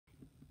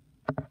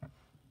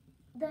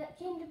The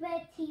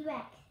Gingerbread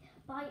T-Rex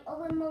by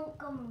Oren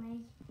Montgomery.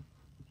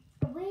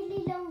 A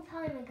really long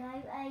time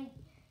ago, a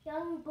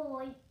young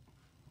boy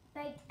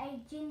baked a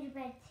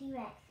gingerbread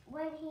T-Rex.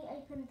 When he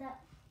opened the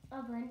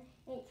oven,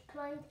 it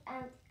climbed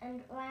out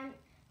and ran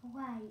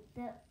away.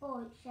 The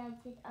boy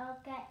shouted,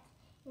 "I'll get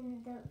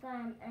in the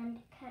van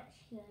and catch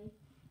you."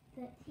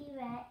 The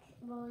T-Rex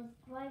was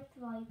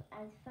drive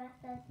as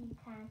fast as you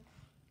can.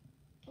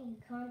 You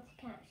can't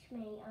catch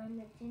me, I'm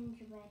the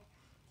gingerbread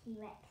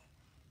T-Rex.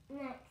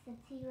 Next, the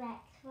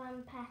T-Rex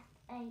ran past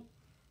a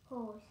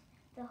horse.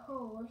 The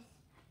horse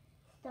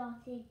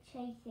started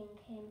chasing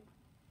him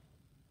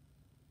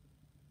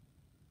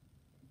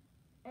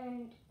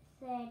and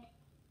said,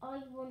 "I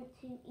want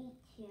to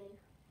eat you."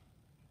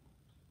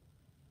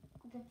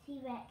 The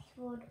T-Rex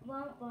roared,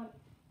 "Run, run,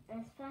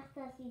 as fast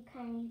as you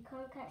can. You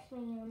can't catch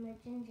me, I'm the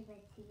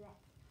gingerbread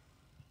T-Rex."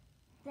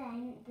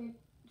 Then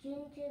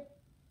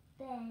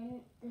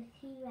the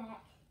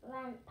T-Rex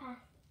ran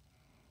past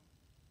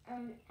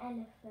an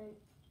elephant.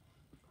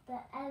 The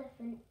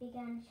elephant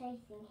began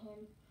chasing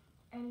him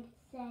and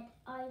said,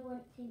 "I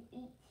want to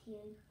eat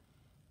you."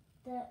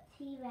 The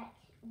T-Rex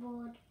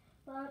roared,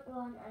 "Run,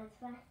 run as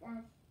fast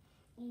as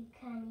you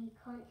can. You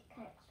can't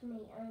catch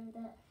me, I'm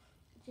the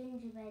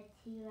gingerbread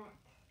T-Rex."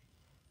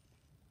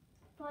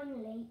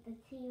 Finally, the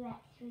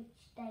T-Rex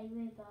reached a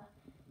river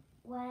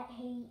where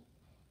he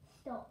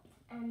stopped,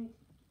 and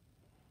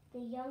the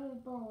young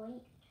boy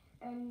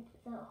and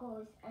the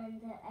horse and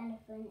the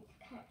elephant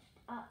catched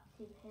up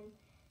to him.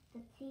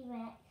 The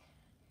T-Rex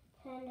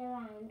turned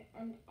around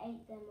and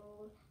ate them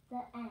all.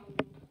 The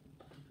end.